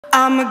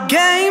I'm a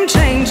game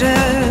changer.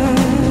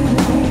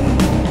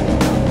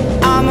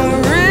 I'm a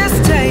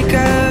risk taker.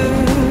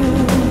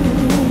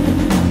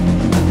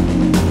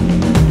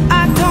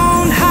 I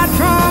don't hide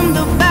from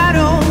the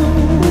battle.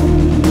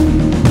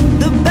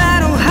 The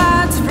battle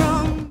hides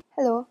from.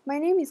 Hello, my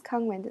name is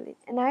Kang Wendelin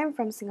and I am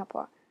from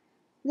Singapore.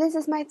 This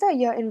is my third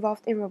year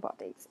involved in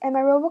robotics, and my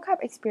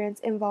RoboCup experience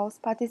involves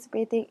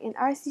participating in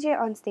RCJ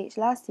on stage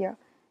last year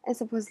and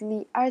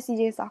supposedly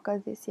RCJ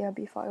soccer this year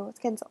before it was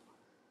cancelled.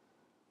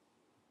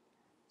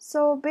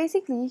 So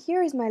basically,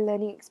 here is my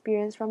learning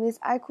experience from this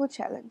iCooL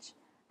challenge.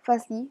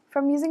 Firstly,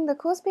 from using the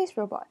CoSpace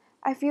robot,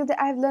 I feel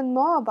that I've learned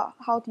more about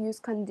how to use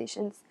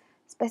conditions,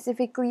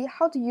 specifically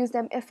how to use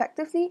them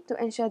effectively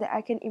to ensure that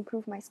I can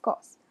improve my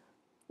scores.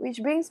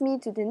 Which brings me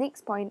to the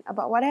next point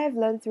about what I have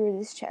learned through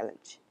this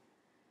challenge.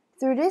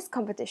 Through this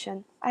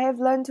competition, I have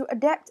learned to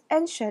adapt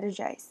and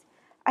strategize.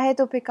 I had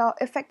to pick out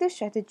effective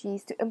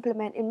strategies to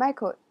implement in my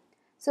code,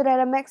 so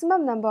that a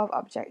maximum number of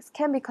objects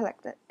can be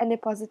collected and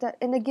deposited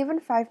in a given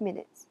 5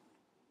 minutes.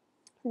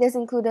 This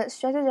included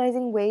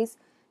strategizing ways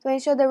to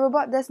ensure the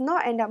robot does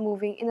not end up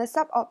moving in a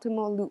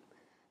suboptimal loop,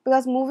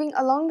 because moving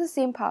along the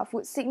same path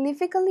would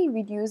significantly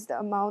reduce the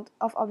amount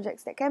of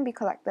objects that can be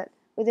collected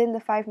within the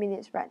 5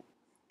 minutes run.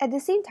 At the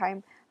same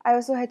time, I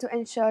also had to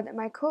ensure that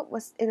my code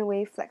was in a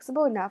way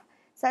flexible enough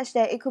such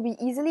that it could be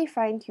easily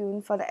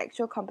fine-tuned for the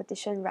actual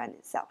competition run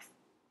itself.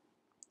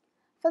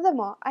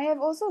 Furthermore, I have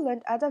also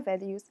learned other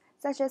values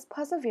such as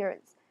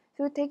perseverance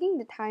through taking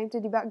the time to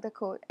debug the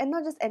code and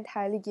not just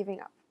entirely giving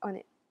up on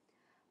it.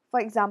 For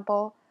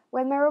example,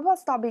 when my robot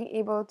stopped being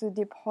able to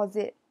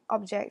deposit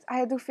objects, I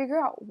had to figure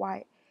out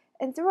why,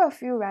 and through a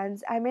few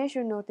runs, I managed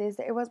to notice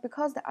that it was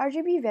because the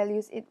RGB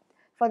values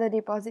for the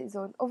deposit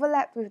zone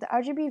overlapped with the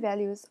RGB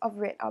values of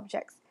red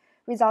objects,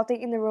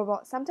 resulting in the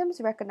robot sometimes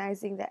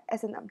recognizing that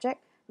as an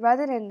object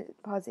rather than the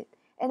deposit,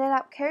 and end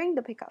up carrying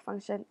the pickup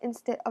function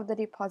instead of the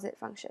deposit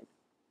function.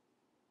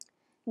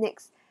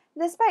 Next,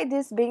 despite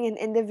this being an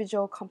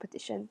individual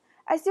competition,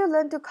 I still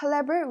learned to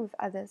collaborate with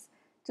others,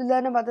 to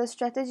learn about the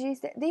strategies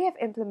that they have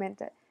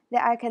implemented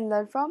that I can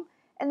learn from,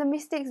 and the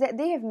mistakes that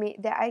they have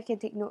made that I can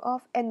take note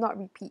of and not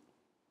repeat.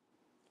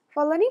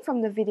 For learning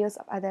from the videos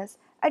of others,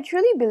 I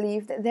truly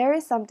believe that there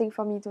is something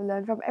for me to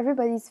learn from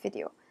everybody's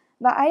video,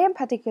 but I am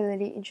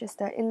particularly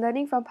interested in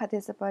learning from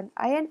participant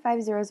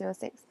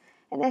IN5006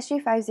 and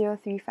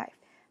SG5025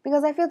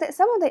 because I feel that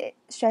some of the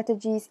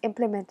strategies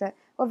implemented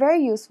were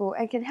very useful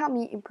and can help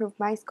me improve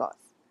my scores.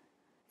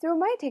 Through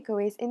my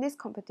takeaways in this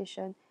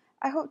competition,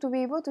 I hope to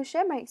be able to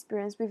share my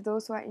experience with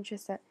those who are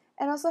interested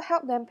and also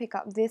help them pick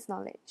up this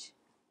knowledge.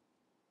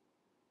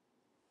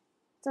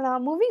 So now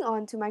moving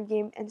on to my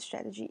game and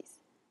strategies.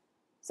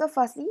 So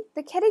firstly,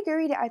 the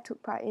category that I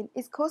took part in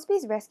is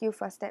CoSpace Rescue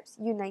FirstSteps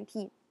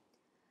U19.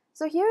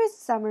 So here is a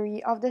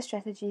summary of the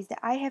strategies that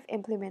I have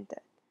implemented.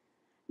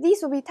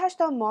 These will be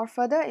touched on more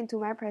further into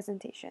my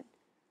presentation.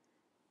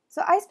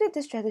 So I split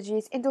the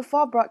strategies into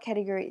 4 broad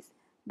categories: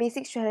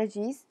 basic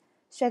strategies,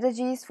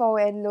 strategies for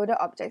when loaded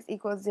objects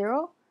equals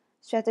 0,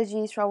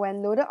 strategies for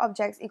when loaded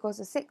objects equals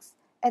to 6,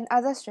 and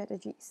other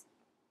strategies.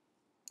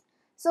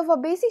 So for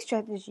basic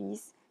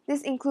strategies,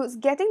 this includes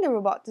getting the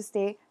robot to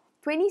stay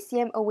 20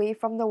 cm away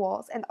from the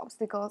walls and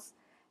obstacles,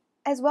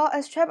 as well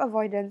as trap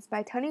avoidance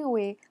by turning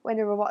away when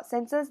the robot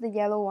senses the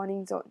yellow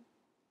warning zone.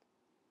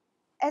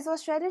 As for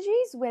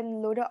strategies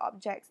when loaded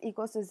objects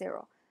equals to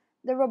 0,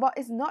 the robot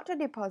is not to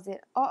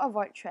deposit or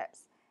avoid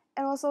traps,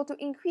 and also to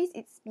increase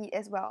its speed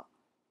as well.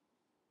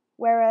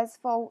 Whereas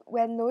for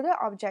when loaded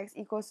objects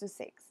equals to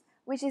 6,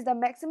 which is the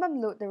maximum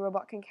load the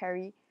robot can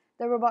carry,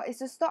 the robot is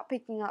to stop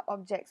picking up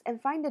objects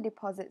and find the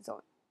deposit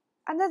zone.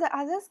 Under the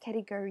others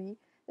category,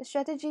 the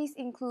strategies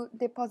include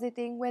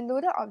depositing when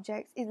loaded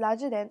objects is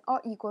larger than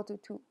or equal to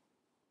 2.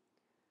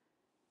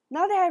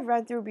 Now that I've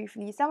run through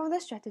briefly some of the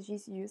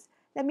strategies used,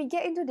 let me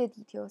get into the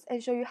details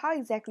and show you how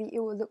exactly it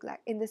will look like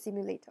in the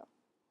simulator.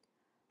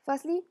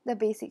 Firstly, the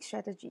basic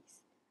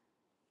strategies.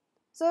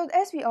 So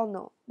as we all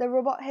know, the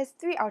robot has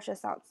 3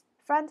 ultrasounds,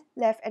 front,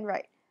 left and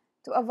right.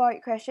 To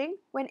avoid crashing,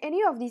 when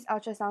any of these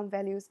ultrasound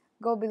values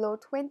go below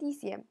 20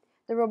 cm,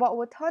 the robot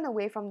will turn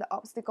away from the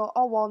obstacle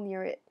or wall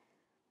near it.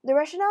 The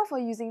rationale for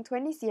using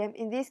 20 cm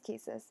in these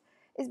cases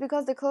is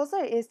because the closer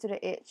it is to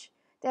the edge,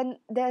 then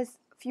there's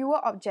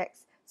fewer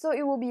objects, so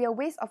it will be a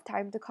waste of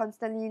time to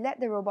constantly let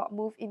the robot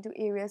move into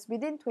areas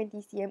within 20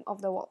 cm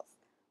of the walls.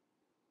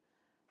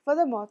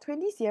 Furthermore,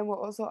 20 cm will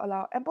also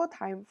allow ample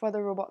time for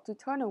the robot to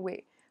turn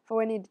away for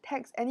when it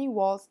detects any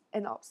walls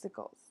and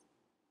obstacles.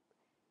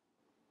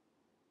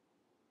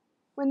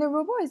 When the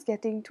robot is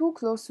getting too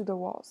close to the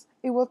walls,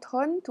 it will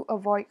turn to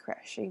avoid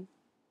crashing.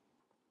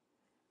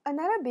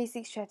 Another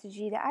basic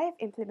strategy that I have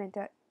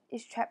implemented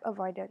is trap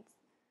avoidance,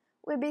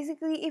 where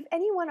basically if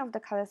any one of the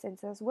color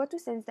sensors were to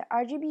sense the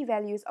RGB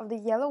values of the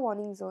yellow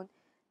warning zone,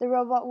 the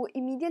robot would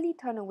immediately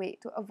turn away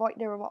to avoid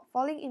the robot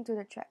falling into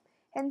the trap,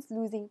 hence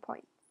losing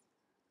points.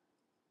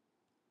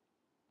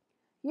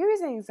 Here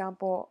is an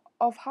example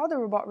of how the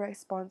robot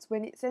responds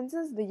when it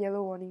senses the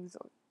yellow warning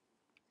zone.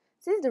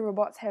 Since the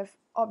robots have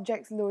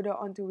objects loaded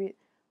onto it,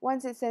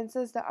 Once it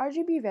senses the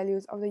RGB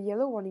values of the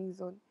yellow warning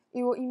zone,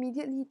 it will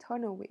immediately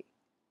turn away.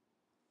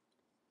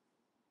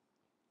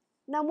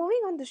 Now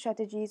moving on to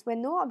strategies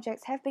when no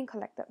objects have been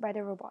collected by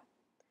the robot.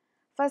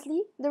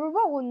 Firstly, the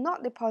robot will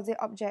not deposit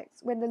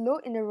objects when the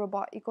load in the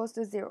robot equals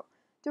to 0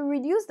 to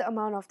reduce the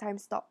amount of time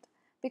stopped,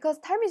 because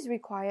time is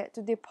required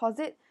to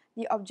deposit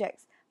the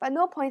objects, but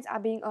no points are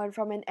being earned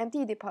from an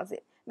empty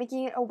deposit,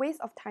 making it a waste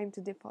of time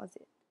to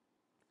deposit.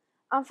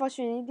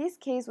 Unfortunately, this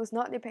case was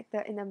not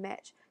depicted in the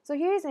match, so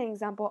here is an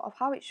example of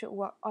how it should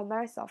work on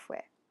my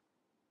software.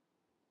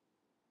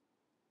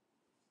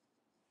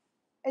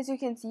 As you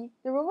can see,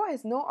 the robot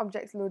has no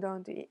objects loaded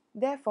onto it,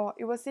 therefore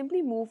it will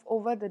simply move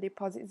over the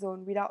deposit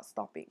zone without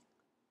stopping.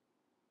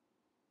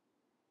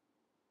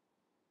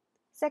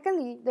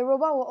 Secondly, the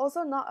robot will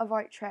also not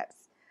avoid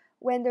traps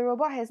when the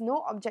robot has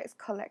no objects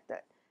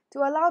collected, to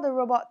allow the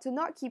robot to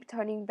not keep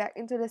turning back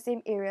into the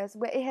same areas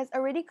where it has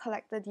already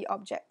collected the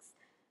objects.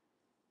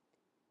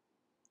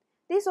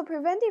 This will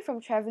prevent it from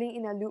traveling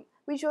in a loop,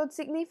 which will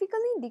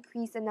significantly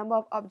decrease the number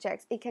of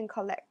objects it can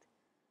collect.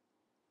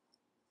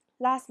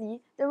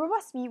 Lastly, the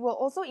robot speed will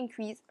also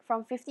increase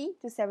from 50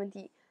 to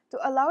 70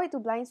 to allow it to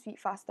blind sweep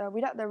faster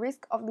without the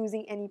risk of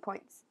losing any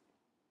points.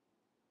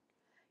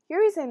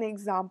 Here is an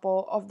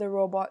example of the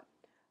robot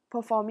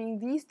performing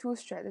these two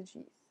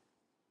strategies.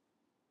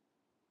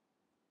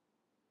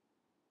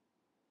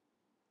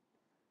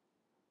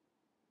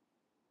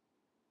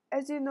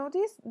 As you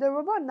notice, the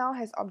robot now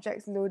has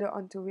objects loaded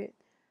onto it.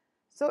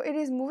 So it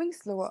is moving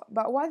slower,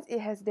 but once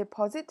it has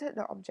deposited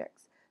the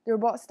objects, the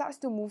robot starts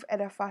to move at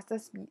a faster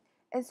speed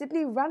and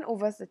simply run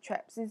over the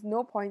trap since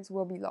no points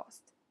will be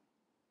lost.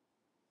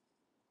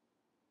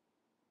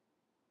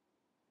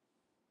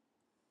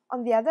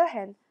 On the other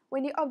hand,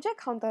 when the object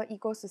counter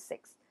equals to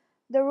 6,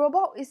 the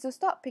robot is to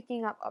stop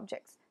picking up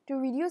objects to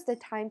reduce the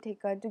time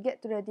taken to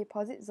get to the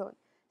deposit zone,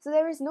 so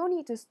there is no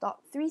need to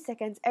stop 3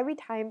 seconds every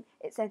time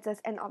it senses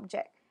an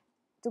object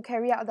to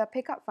carry out the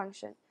pickup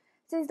function,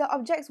 since the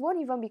objects won't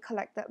even be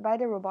collected by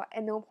the robot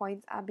and no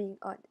points are being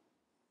earned.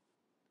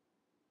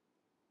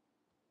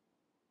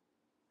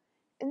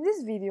 In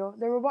this video,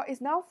 the robot is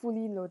now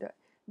fully loaded,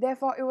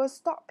 therefore it will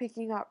stop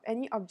picking up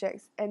any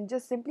objects and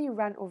just simply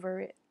run over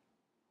it.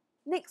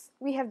 Next,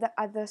 we have the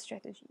other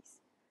strategies.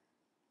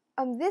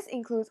 This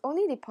includes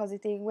only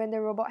depositing when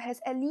the robot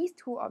has at least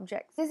 2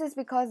 objects. This is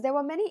because there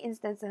were many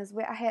instances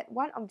where I had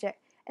 1 object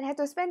and had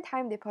to spend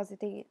time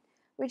depositing it,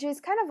 which is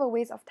kind of a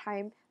waste of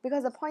time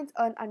because the points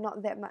earned are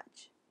not that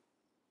much.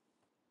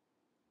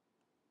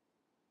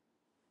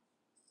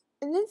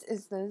 In this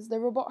instance, the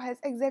robot has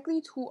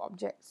exactly 2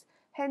 objects,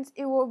 hence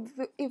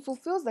it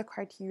fulfills the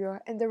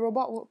criteria and the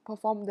robot will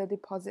perform the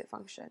deposit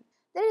function.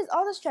 That is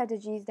all the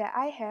strategies that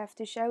I have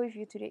to share with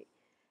you today,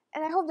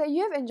 and I hope that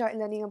you have enjoyed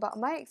learning about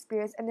my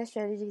experience and the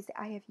strategies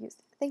that I have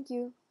used. Thank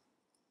you!